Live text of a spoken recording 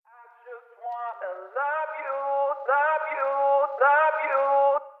wanna love you, love you, love you,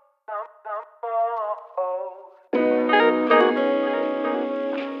 some more.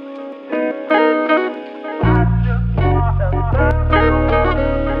 I just wanna love you,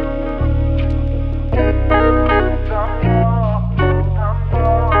 some more, some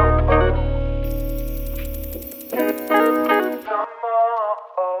more, some more.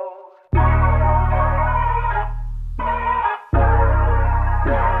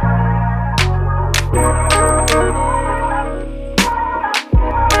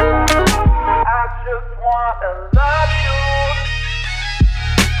 I just wanna love you.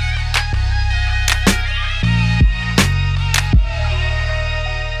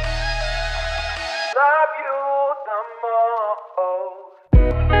 Love you some more.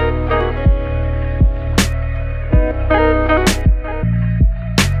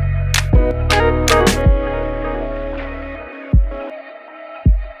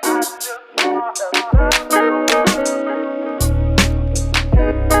 I just wanna love you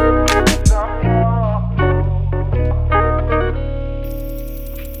some more.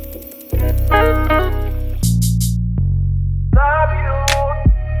 Love you.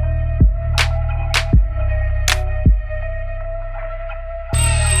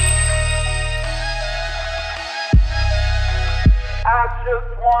 I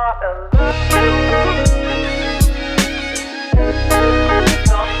just wanna love you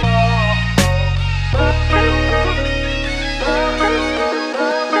some more.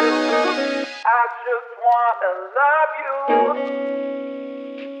 I just wanna love you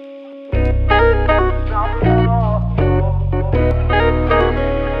some more.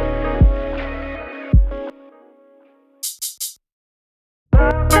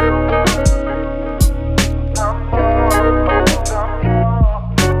 Some more, some more.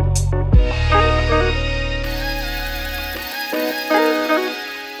 I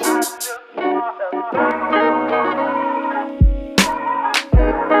just wanna love you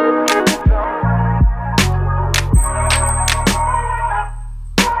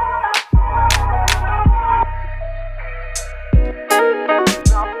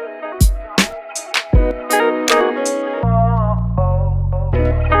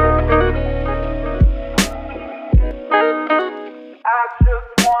I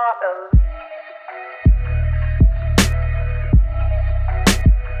just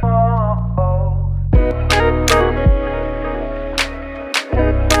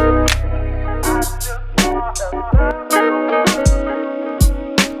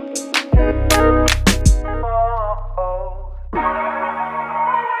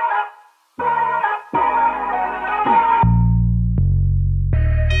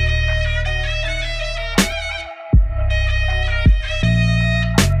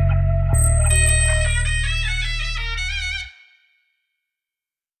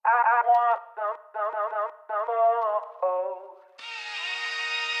wanna some more.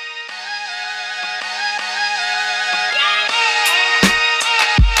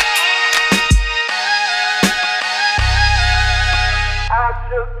 I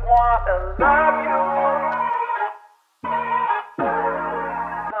just wanna love